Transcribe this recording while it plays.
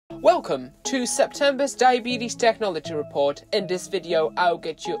Welcome to September's Diabetes Technology Report. In this video, I'll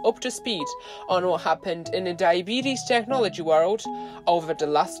get you up to speed on what happened in the diabetes technology world over the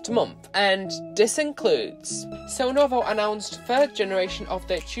last month. And this includes Cellnovo announced third generation of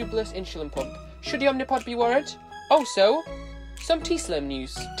their tubeless insulin pump. Should the Omnipod be worried? Also, some Tslim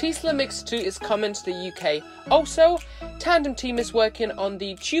news. Tslim X2 is coming to the UK. Also, Tandem team is working on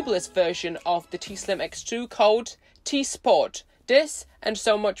the tubeless version of the Tslim X2 called T-Sport. This and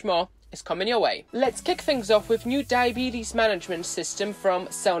so much more is coming your way. Let's kick things off with new diabetes management system from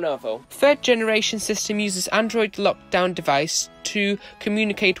Cellnovo. Third generation system uses Android lockdown device to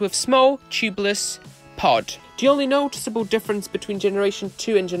communicate with small tubeless pod. The only noticeable difference between generation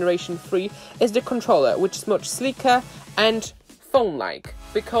 2 and generation 3 is the controller, which is much sleeker and phone-like,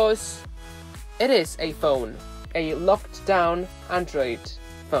 because it is a phone, a locked down Android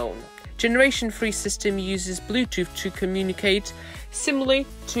phone. Generation 3 system uses Bluetooth to communicate, similarly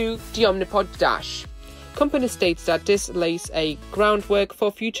to the Omnipod Dash. Company states that this lays a groundwork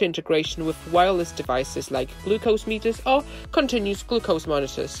for future integration with wireless devices like glucose meters or continuous glucose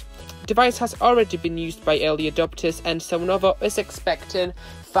monitors. The device has already been used by early adopters, and Cellnovo is expecting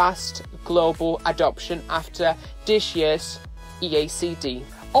fast global adoption after this year's EACD.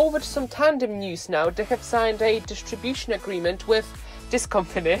 Over to some Tandem news now. They have signed a distribution agreement with this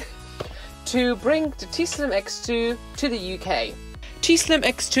company to bring the Tslim X2 to the UK. Tslim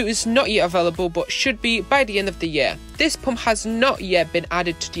X2 is not yet available but should be by the end of the year. This pump has not yet been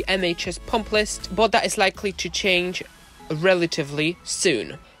added to the NHS pump list, but that is likely to change relatively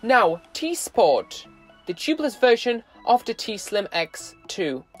soon. Now, T-Sport, the tubeless version of the Tslim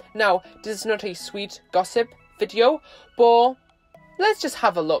X2. Now, this is not a sweet gossip video, but let's just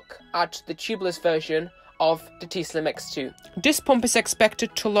have a look at the tubeless version of the Tslim X2. This pump is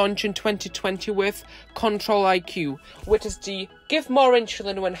expected to launch in 2020 with Control IQ, which is the give more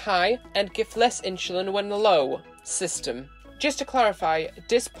insulin when high and give less insulin when low system. Just to clarify,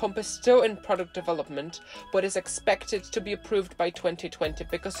 this pump is still in product development, but is expected to be approved by 2020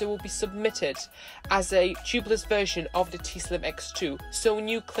 because it will be submitted as a tubeless version of the Tslim X2, so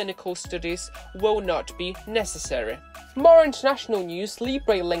new clinical studies will not be necessary. More international news,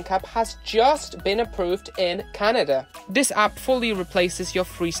 Libre Link app has just been approved in Canada. This app fully replaces your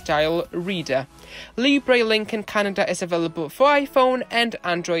Freestyle reader. Libre Link in Canada is available for iPhone and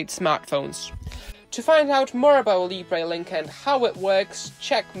Android smartphones. To find out more about Libre Link and how it works,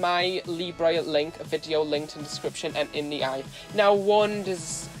 check my Libre Link video linked in the description and in the eye. Now, this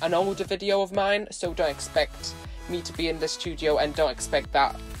is an older video of mine, so don't expect me to be in the studio and don't expect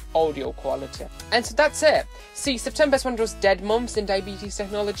that audio quality. And so that's it. See, September is one of those dead months in diabetes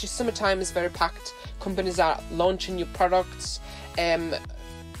technology. Summertime is very packed. Companies are launching new products,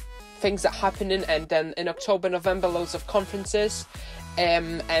 things that are happening, and then in October, November, loads of conferences.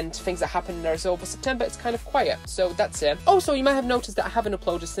 And things that happen there as well, but September it's kind of quiet, so that's it. Also, you might have noticed that I haven't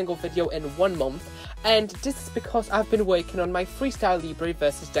uploaded a single video in 1 month, and this is because I've been working on my Freestyle Libre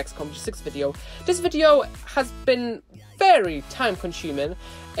versus Dexcom G6 video. This video has been very time consuming,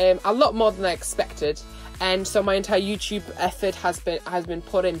 a lot more than I expected, and so my entire YouTube effort has been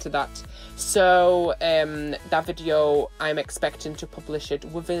put into that. So that video, I'm expecting to publish it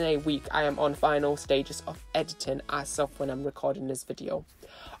within a week. I am on final stages of editing as of when I'm recording this video.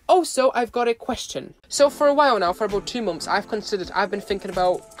 Also, I've got a question. So for a while now, for about 2 months, I've been thinking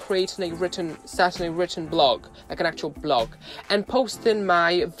about creating starting a written blog, like an actual blog, and posting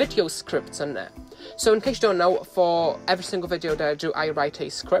my video scripts on there. So in case you don't know, for every single video that I do, I write a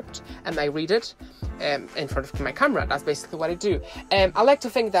script and I read it in front of my camera. That's basically what I do. I like to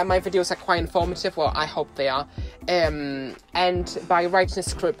think that my videos are quite informative. Well, I hope they are. And by writing a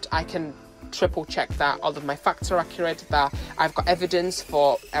script, I can triple check that all of my facts are accurate, that I've got evidence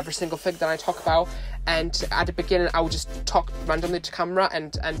for every single thing that I talk about. And at the beginning, I would just talk randomly to camera,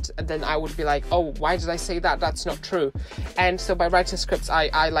 and then I would be like, oh, why did I say that? That's not true. And so by writing scripts,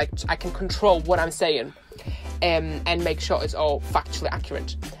 I can control what I'm saying, and make sure it's all factually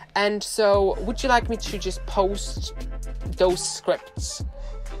accurate. And so, would you like me to just post those scripts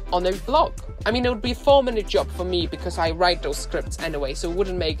on a blog? I mean, it would be a 4-minute job for me because I write those scripts anyway, so it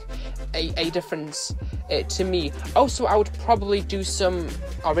wouldn't make a difference to me. Also, I would probably do some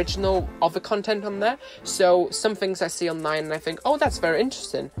original other content on there. So some things I see online and I think, oh, that's very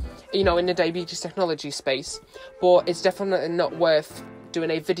interesting, you know, in the diabetes technology space, but it's definitely not worth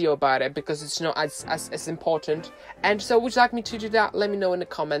doing a video about it because it's not as important. And so would you like me to do that? Let me know in the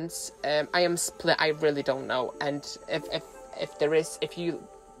comments. I am split. I really don't know. And if you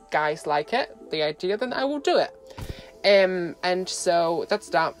guys like it, the idea, then I will do it. And so that's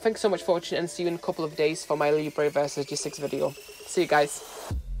that. Thanks so much for watching, and see you in a couple of days for my Libre versus G6 video. See you guys.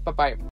 Bye bye.